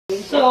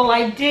So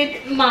I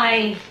did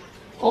my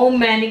own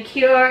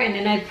manicure and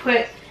then I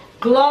put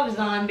gloves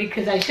on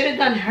because I should have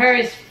done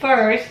hers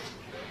first.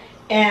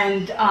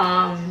 And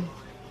I'm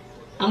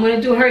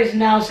gonna do hers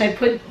now, so I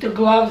put the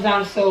gloves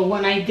on so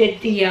when I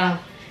did the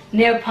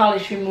nail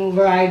polish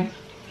remover, I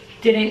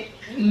didn't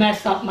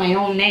mess up my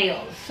own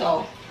nails.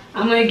 So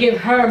I'm gonna give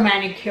her a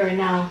manicure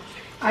now.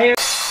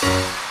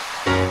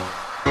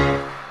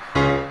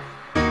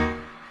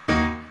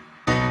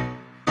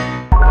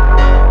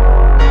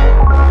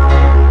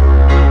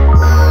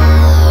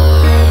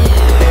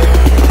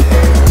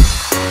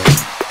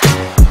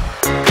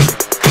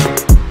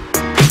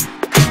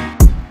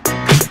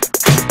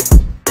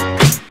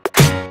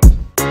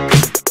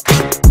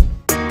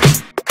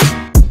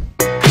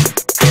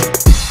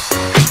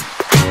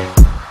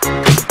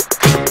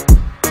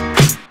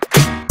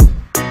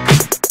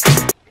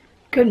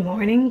 Good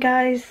morning,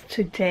 guys.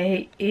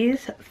 Today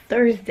is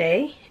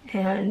Thursday,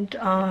 and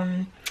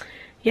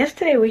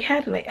yesterday we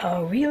had like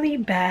a really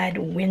bad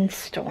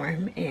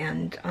windstorm,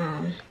 and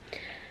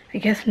I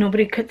guess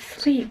nobody could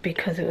sleep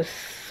because it was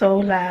so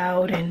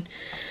loud and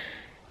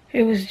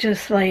it was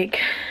just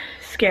like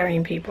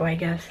scaring people, I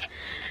guess.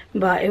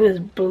 But it was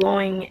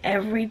blowing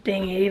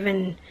everything. It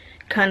even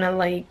kind of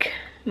like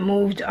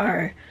moved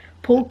our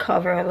pool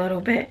cover a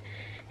little bit.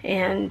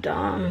 And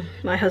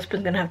my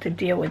husband's gonna have to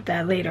deal with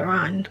that later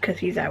on because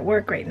he's at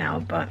work right now.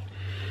 But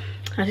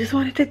I just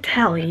wanted to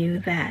tell you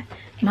that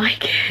my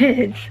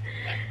kids,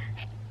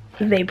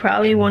 they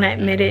probably won't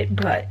admit it,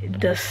 but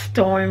the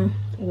storm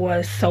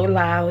was so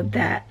loud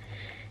that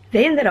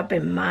they ended up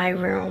in my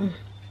room.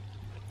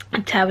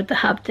 Tabitha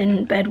hopped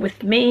in bed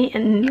with me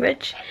and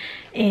Rich,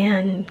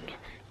 and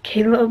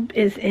Caleb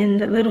is in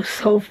the little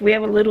sofa. We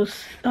have a little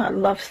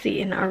love seat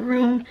in our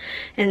room,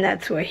 and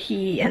that's where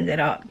he ended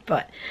up.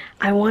 But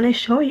I want to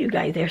show you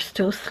guys. They're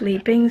still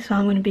sleeping, so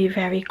I'm going to be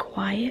very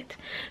quiet.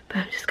 But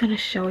I'm just going to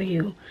show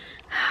you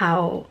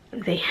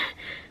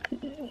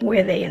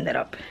where they ended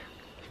up.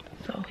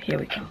 So here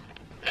we go.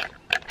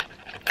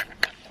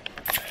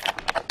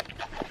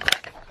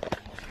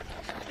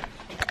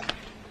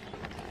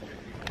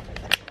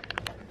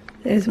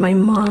 There's my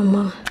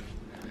mama.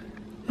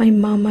 My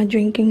mama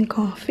drinking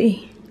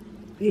coffee.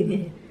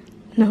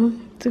 No,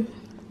 tú.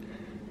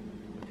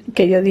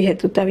 Que yo dije,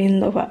 tú estás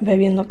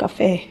bebiendo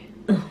café.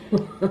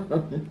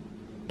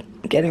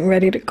 Getting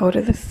ready to go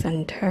to the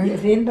center.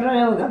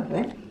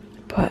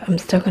 But I'm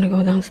still gonna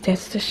go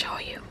downstairs to show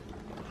you.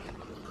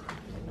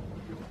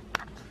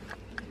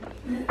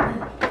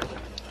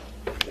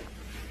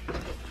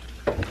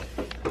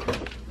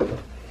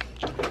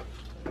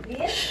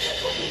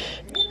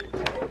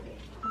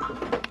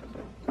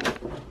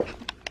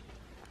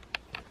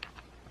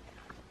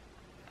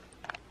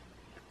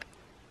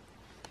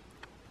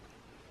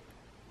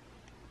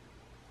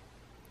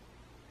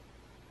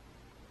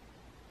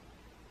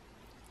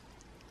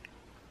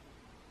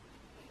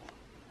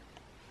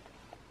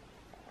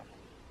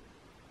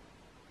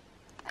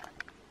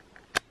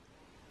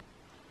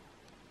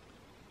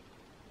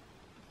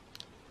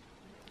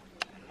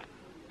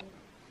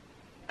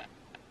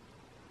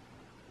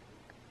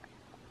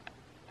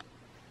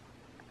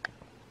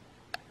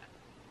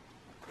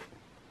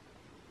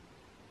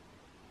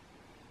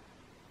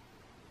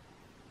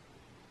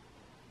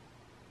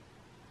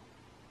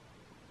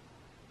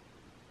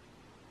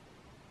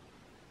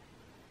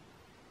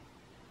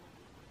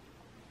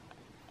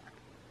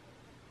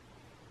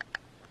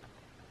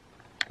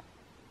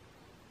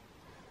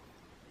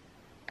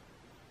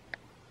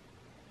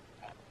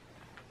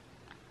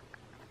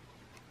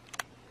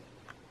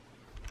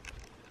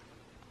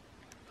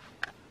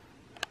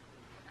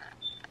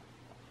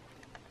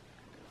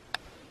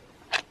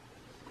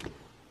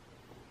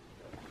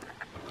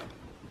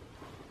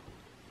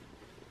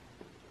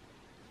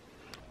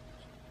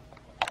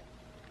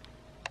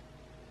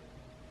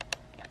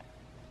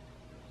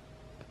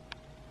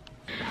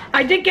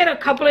 I did get a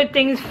couple of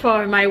things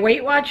for my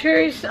Weight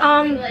Watchers.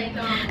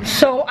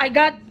 So I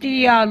got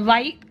the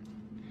light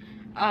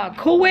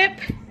Cool Whip.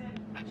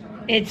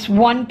 It's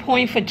 1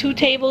 point for 2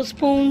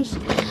 tablespoons.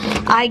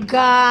 I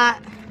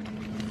got,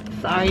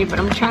 sorry, but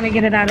I'm trying to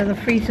get it out of the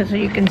freezer so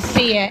you can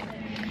see it.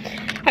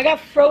 I got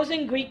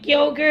frozen Greek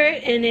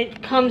yogurt, and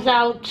it comes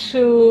out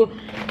to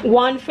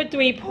 1 for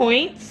 3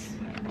 points.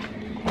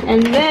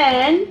 And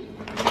then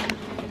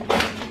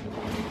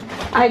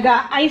I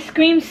got ice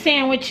cream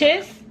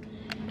sandwiches.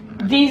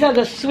 These are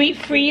the Sweet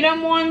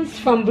Freedom ones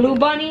from Blue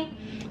Bunny.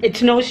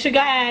 It's no sugar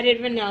added,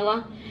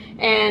 vanilla.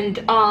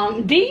 And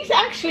these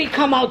actually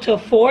come out to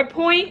 4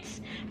 points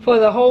for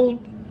the whole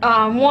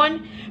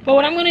one. But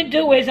what I'm going to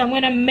do is I'm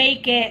going to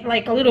make it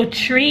like a little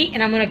treat,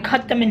 and I'm going to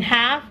cut them in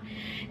half.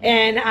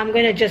 And I'm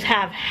going to just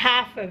have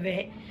half of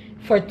it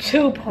for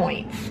 2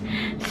 points.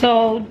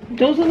 So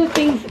those are the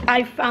things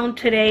I found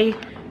today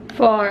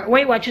for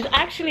Weight Watchers.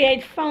 Actually,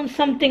 I found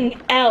something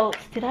else.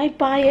 Did I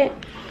buy it?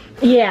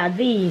 Yeah,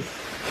 these.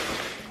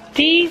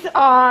 These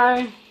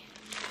are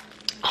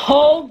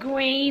whole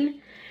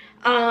grain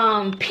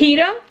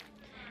pitas,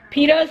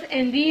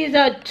 and these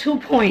are 2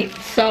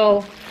 points.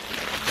 So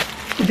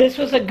This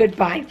was a good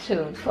buy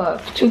too for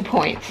 2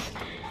 points.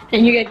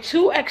 And you get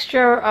 2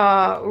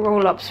 extra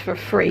roll-ups for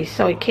free.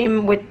 So it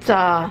came with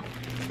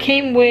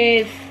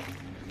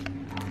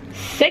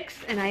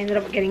 6 and I ended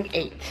up getting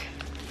 8.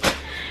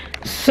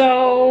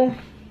 So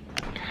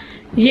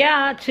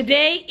yeah,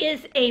 today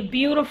is a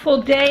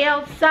beautiful day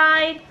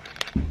outside.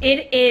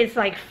 It is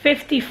like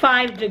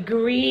 55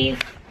 degrees.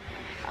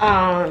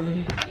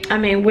 I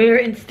mean,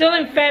 we're still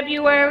in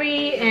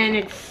February and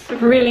it's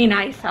really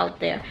nice out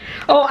there.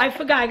 Oh, I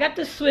forgot, I got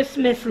the Swiss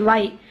Miss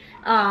Light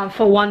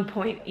for 1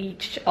 point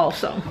each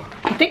also.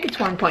 I think it's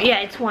 1 point. Yeah,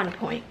 it's 1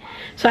 point.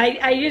 So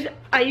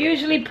I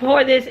usually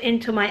pour this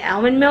into my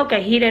almond milk.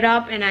 I heat it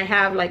up and I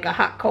have like a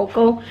hot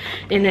cocoa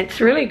and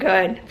it's really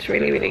good. It's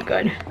really, really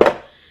good.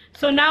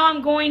 So now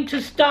I'm going to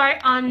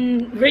start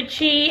on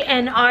Richie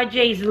and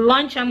RJ's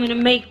lunch. I'm gonna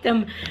make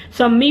them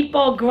some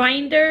meatball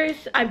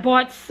grinders. I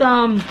bought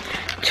some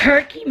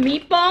turkey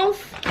meatballs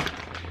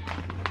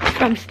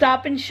from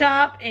Stop and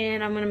Shop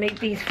and I'm gonna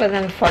make these for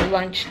them for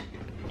lunch,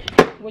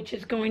 which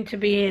is going to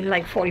be in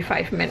like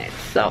 45 minutes.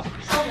 So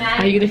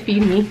are you gonna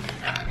feed me?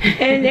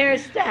 And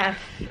there's Steph.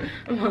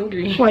 I'm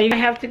hungry. Well, you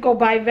have to go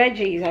buy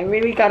veggies. I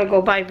really gotta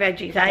go buy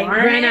veggies. I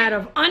ran out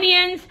of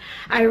onions.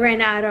 I ran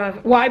out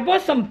of, well, I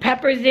bought some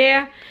peppers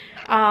there,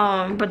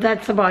 but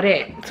that's about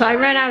it. So I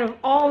ran out of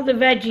all the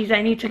veggies.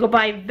 I need to go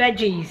buy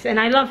veggies. And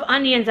I love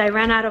onions. I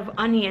ran out of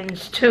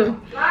onions too,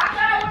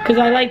 because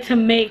I like to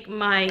make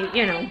my,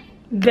 you know,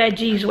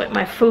 veggies with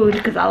my food,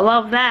 because I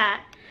love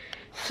that.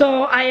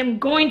 So I am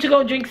going to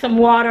go drink some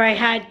water. I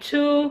had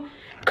 2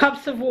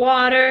 cups of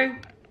water.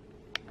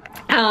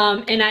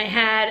 And I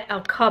had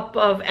a cup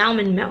of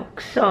almond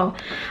milk. So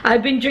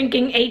I've been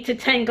drinking 8 to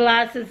 10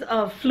 glasses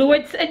of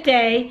fluids a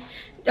day,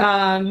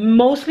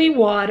 mostly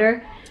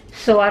water,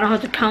 so I don't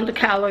have to count the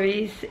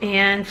calories.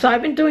 And so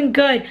I've been doing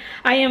good.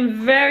 I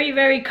am very,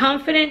 very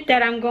confident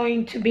that I'm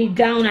going to be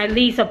down at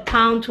least 1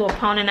 pound to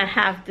 1.5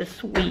 pounds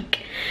this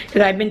week,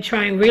 because I've been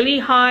trying really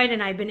hard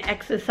and I've been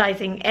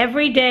exercising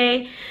every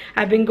day.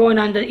 I've been going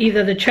on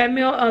either the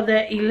treadmill or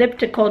the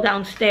elliptical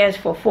downstairs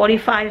for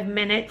 45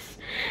 minutes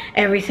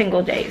every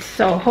single day.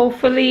 So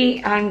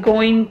hopefully I'm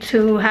going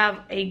to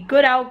have a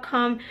good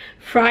outcome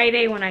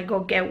Friday when I go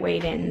get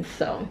weighed in.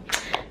 So,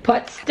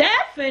 but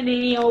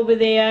Stephanie over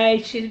there,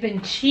 she's been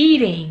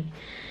cheating.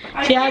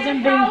 She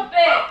hasn't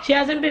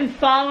been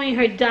following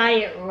her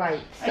diet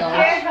right. So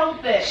I can't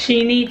help it.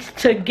 She needs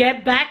to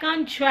get back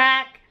on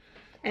track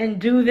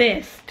and do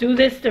this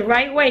the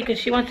right way, because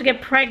she wants to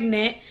get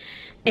pregnant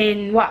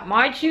in what,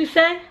 March you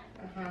said?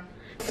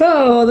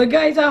 So the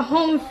guys are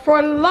home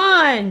for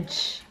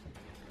lunch.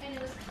 And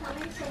it was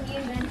coming to me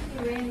and then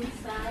he ran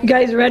inside. You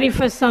guys ready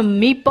for some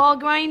meatball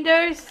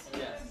grinders?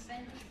 Yes.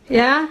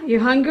 Yeah? You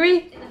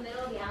hungry? In the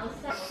middle of the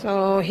outside.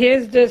 So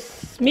here's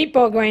this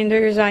meatball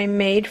grinders I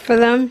made for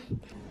them.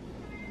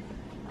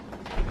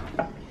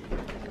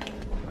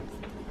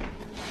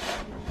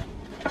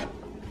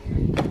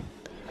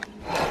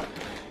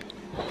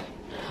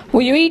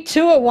 Will you eat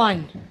 2 or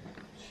 1?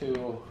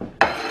 2.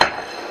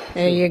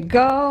 There you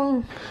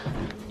go.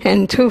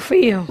 And 2 for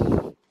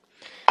you.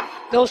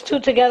 Those 2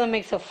 together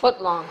makes a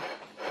foot long.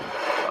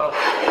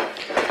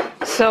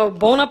 So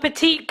bon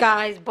appetit,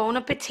 guys. Bon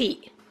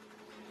appetit.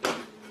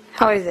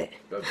 How is it?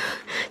 Good.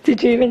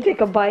 Did you even take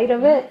a bite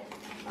of it?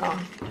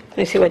 Oh, let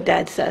me see what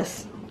Dad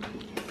says.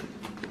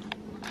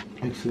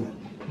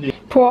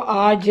 Excellent. Poor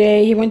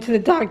RJ. He went to the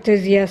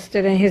doctor's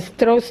yesterday. His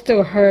throat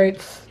still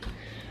hurts.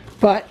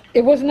 But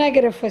it was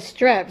negative for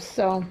strep,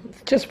 so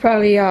it's just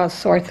probably a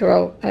sore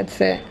throat. That's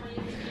it.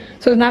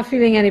 So it's not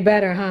feeling any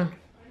better, huh?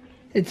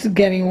 It's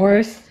getting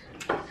worse.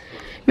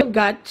 You've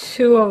got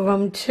 2 of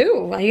them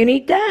too. Well, you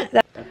need that.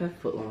 I've had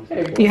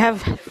footlongs. You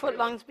have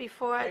footlongs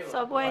before at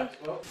Subway?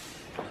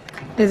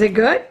 Is it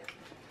good?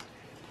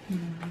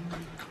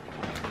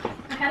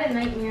 I had a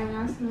nightmare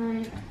last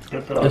night.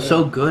 It's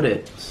so good.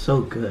 It's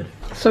so good.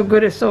 So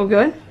good is so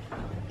good?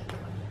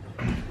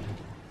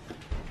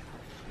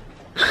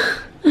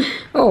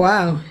 Oh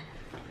wow.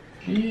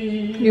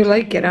 You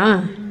like it,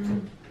 huh?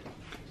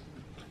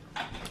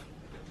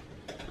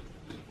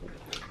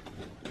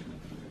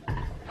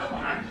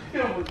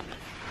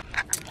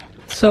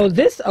 So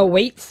this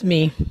awaits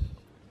me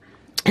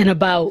in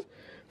about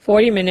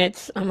 40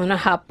 minutes. I'm gonna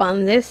hop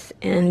on this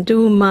and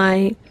do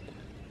my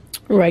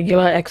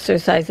regular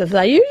exercises.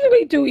 I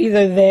usually do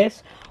either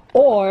this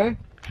or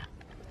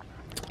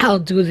I'll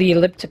do the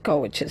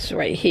elliptical, which is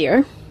right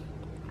here.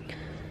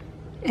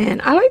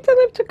 And I like the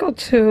elliptical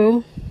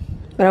too,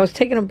 but I was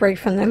taking a break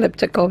from the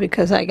elliptical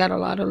because I got a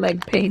lot of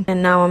leg pain.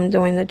 And now I'm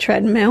doing the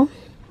treadmill.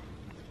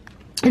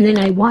 And then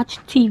I watch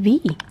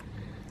TV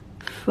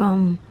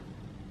from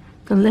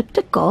the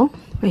elliptical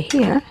right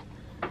here.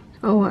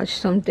 I'll watch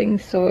something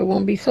so it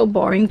won't be so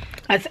boring.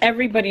 As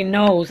everybody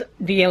knows,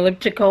 the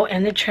elliptical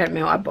and the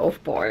treadmill are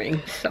both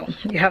boring. So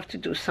you have to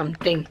do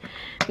something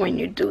when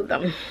you do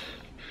them.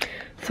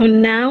 So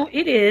now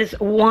it is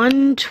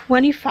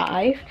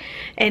 1:25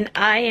 and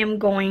I am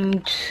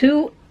going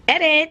to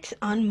edit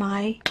on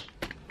my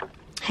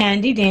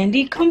handy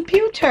dandy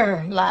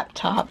computer,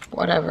 laptop,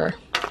 whatever.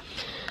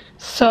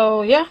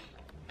 So yeah,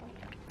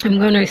 I'm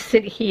gonna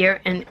sit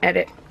here and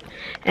edit,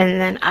 and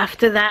then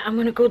after that I'm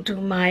gonna go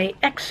do my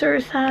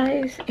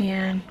exercise,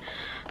 and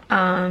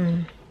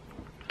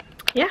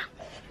yeah,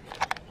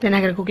 then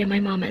I gotta go get my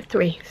mom at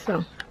 3.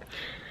 So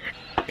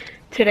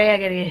today I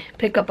gotta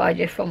pick up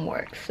RJ from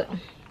work. So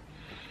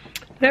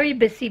very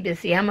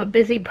busy. I'm a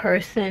busy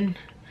person.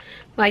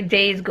 My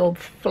days go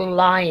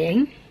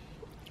flying.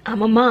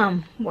 I'm a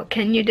mom. What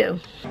can you do?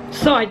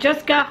 So I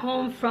just got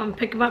home from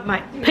picking up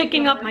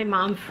my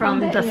mom from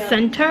the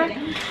center,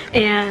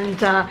 and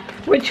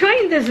we're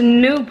trying this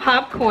new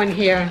popcorn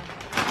here.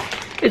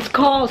 It's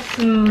called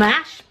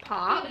Smash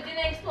Pop, It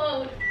didn't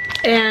explode.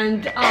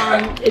 and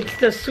it's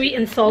the sweet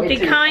and salty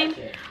kind.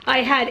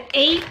 I had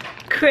 8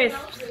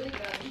 crisps.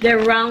 They're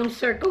round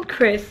circle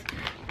crisps.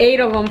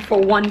 8 of them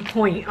for 1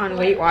 point on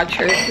Weight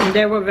Watchers, and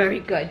they were very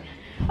good.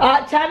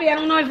 Tabby, I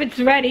don't know if it's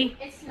ready.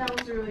 It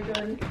smells really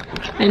good.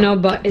 I know,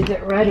 but is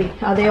it ready?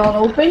 Are they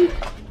all open?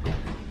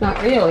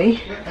 Not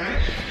really.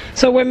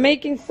 So we're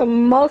making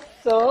some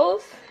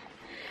mussels.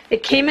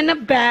 It came in a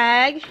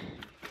bag,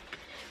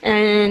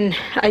 and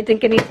I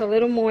think it needs a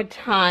little more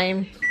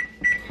time.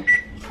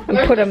 And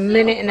put a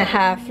minute and a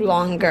half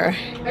longer.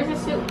 Where's the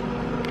soup?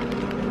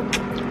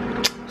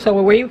 So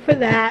we're waiting for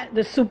that.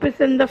 The soup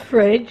is in the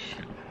fridge.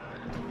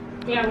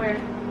 Yeah,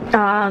 where?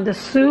 The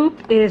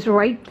soup is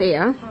right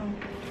there.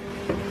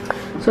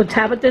 So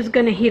Tabitha's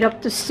gonna heat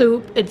up the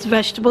soup. It's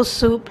vegetable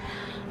soup.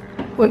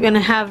 We're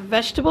gonna have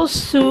vegetable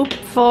soup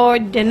for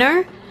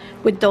dinner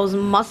with those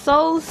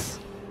mussels.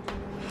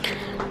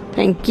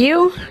 Thank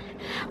you.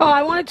 Oh,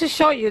 I wanted to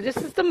show you. This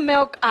is the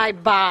milk I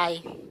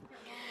buy.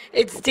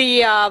 It's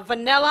the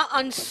vanilla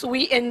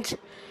unsweetened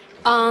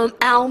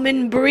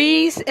almond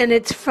breeze, and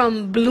it's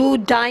from Blue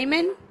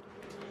Diamond.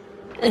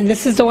 And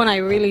this is the one I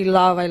really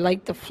love. I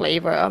like the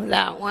flavor of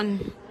that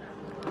one.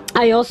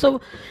 I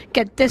also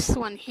get this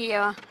one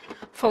here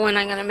for when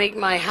I'm gonna make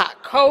my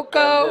hot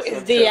cocoa.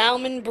 It's the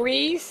almond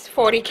breeze,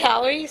 40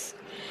 calories.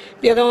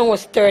 The other one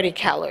was 30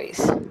 calories.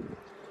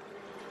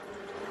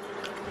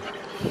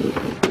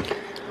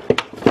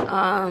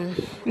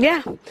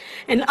 Yeah.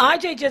 And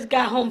RJ just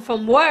got home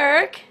from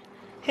work.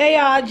 Hey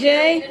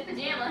RJ. Good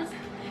pajamas.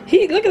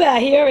 Look at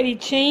that. He already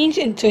changed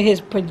into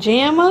his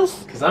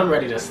pajamas. Cause I'm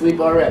ready to sleep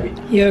already.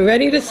 You're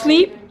ready to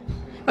sleep?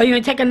 Are you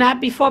gonna take a nap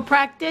before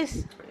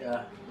practice?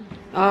 Yeah.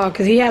 Oh,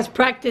 because he has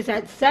practice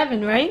at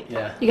 7, right?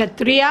 Yeah. You got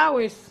 3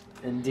 hours.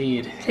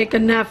 Indeed. Take a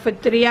nap for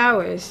 3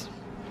 hours.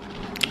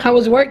 How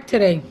was work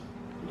today?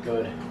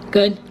 Good.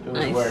 Good? It was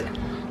Nice. work.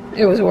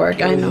 It was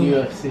work, I It was know.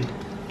 UFC.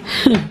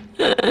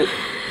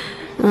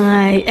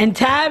 Alright, and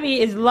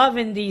Tabby is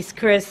loving these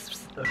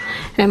crisps.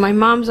 And my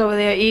mom's over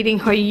there eating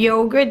her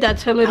yogurt.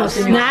 That's her little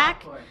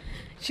snack.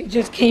 She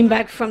just came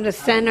back from the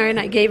center, and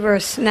I gave her a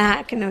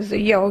snack, and it was a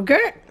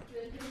yogurt.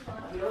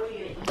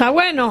 Está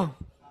bueno.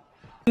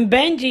 And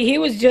Benji, he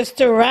was just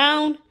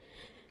around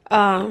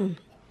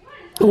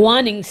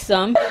wanting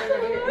some.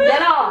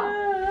 Get off.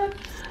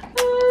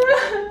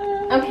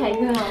 Okay,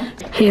 go.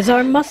 Here's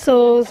our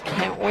mussels.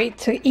 Can't wait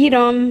to eat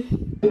them.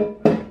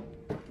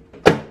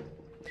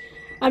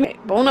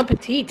 Bon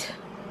appetit.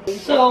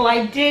 So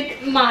I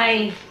did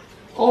my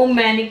own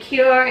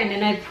manicure, and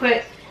then I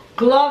put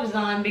gloves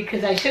on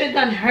because I should have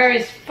done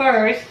hers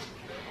first.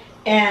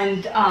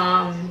 And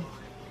I'm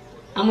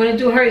gonna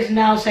do hers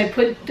now, so I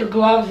put the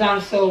gloves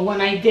on so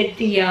when I did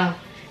the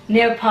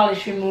nail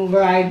polish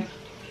remover, I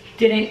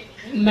didn't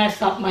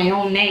mess up my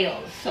own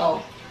nails.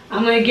 So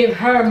I'm gonna give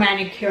her a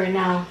manicure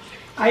now.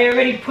 I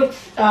already put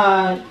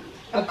a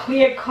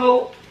clear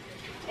coat,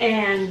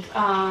 and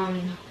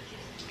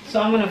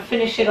so I'm gonna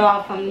finish it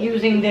off. I'm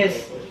using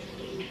this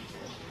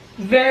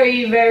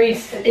very,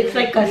 it's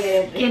like a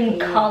skin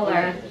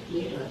color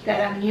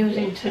that I'm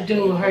using to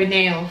do her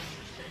nails.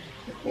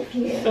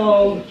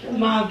 So,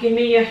 Ma, give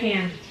me your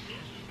hand.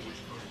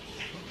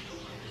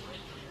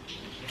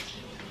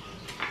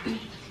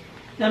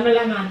 Dame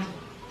la mano.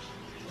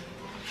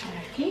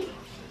 Aquí.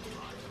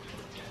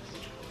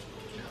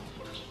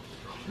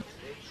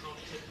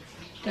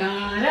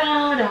 Da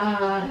da da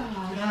da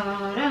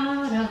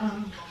da da.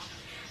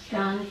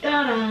 Dun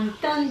dun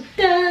dun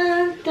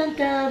dun dun dun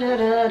da da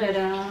da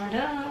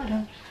da da.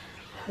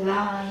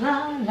 La la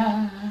la.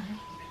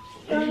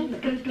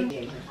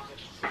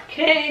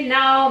 Okay,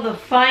 now the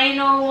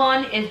final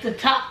one is the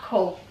top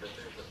coat.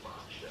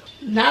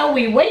 Now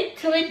we wait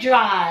till it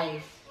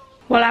dries.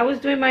 While I was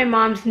doing my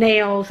mom's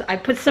nails, I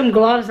put some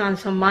gloves on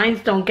so mine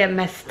don't get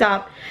messed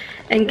up.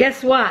 And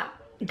guess what?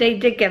 They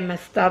did get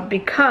messed up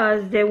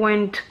because they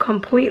weren't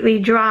completely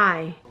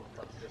dry.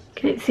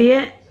 Can you see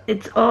it?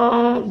 It's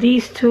all,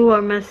 these two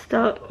are messed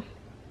up.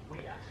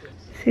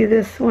 See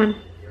this one?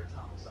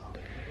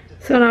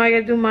 So now I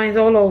gotta do mine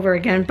all over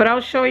again. But I'll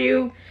show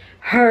you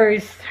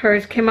hers.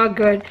 Hers came out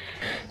good.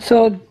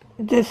 So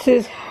this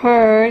is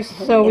hers.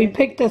 So we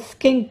picked a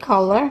skin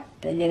color.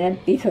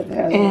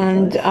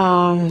 And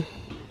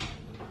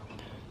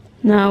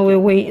now we're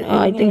waiting. Oh,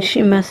 I think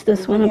she messed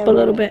this one up a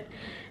little bit.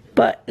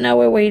 But now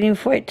we're waiting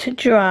for it to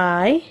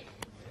dry.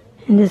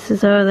 And this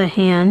is our other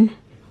hand.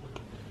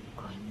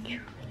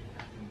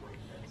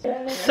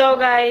 So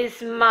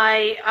guys,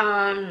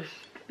 my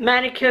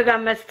manicure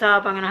got messed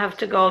up. I'm gonna have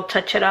to go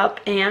touch it up,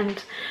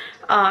 and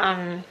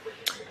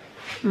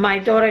my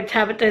daughter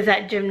Tabitha is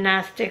at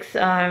gymnastics.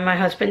 My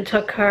husband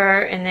took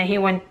her, and then he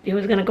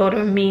was gonna go to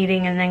a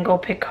meeting and then go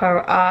pick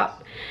her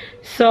up.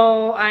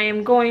 So I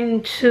am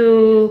going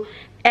to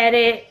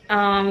edit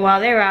while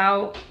they're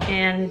out,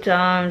 and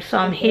so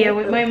I'm here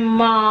with my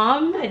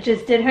mom. I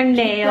just did her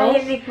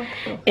nails,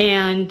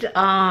 and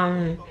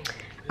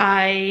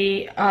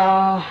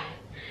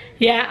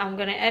yeah, I'm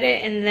gonna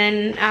edit, and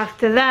then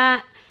after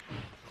that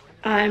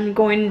I'm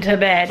going to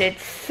bed.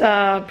 It's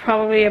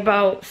probably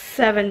about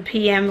 7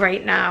 p.m.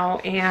 right now,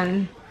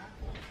 and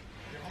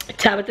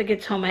Tabitha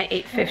gets home at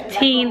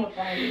 8:15,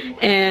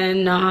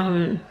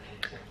 and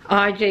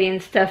RJ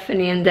and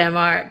Stephanie and them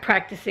are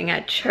practicing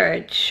at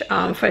church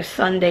for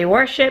Sunday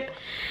worship.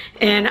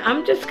 And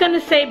I'm just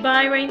gonna say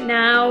bye right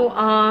now.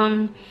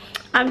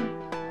 I'm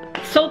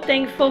so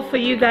thankful for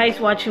you guys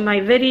watching my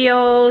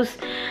videos.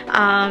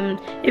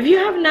 If you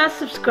have not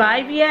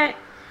subscribed yet,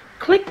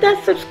 click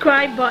that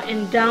subscribe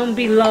button down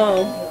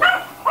below,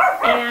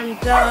 and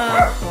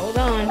hold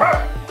on.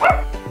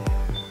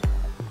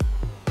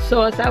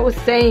 So as I was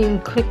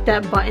saying, click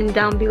that button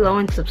down below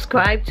and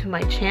subscribe to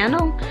my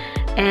channel,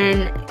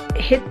 and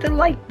hit the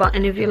like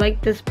button if you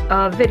like this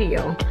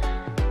video.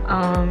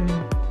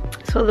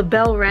 So the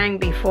bell rang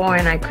before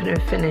and I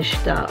couldn't finish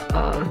the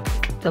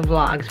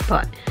vlogs,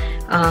 but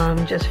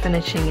just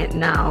finishing it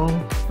now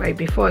right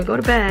before I go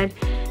to bed.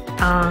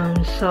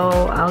 So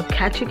I'll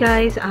catch you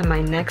guys on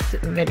my next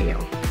video.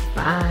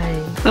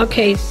 Bye.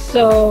 Okay,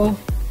 so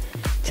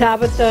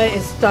Tabitha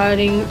is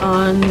starting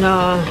on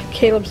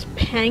Caleb's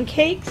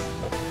pancakes,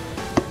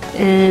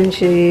 and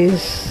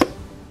she's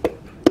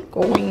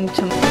going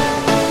to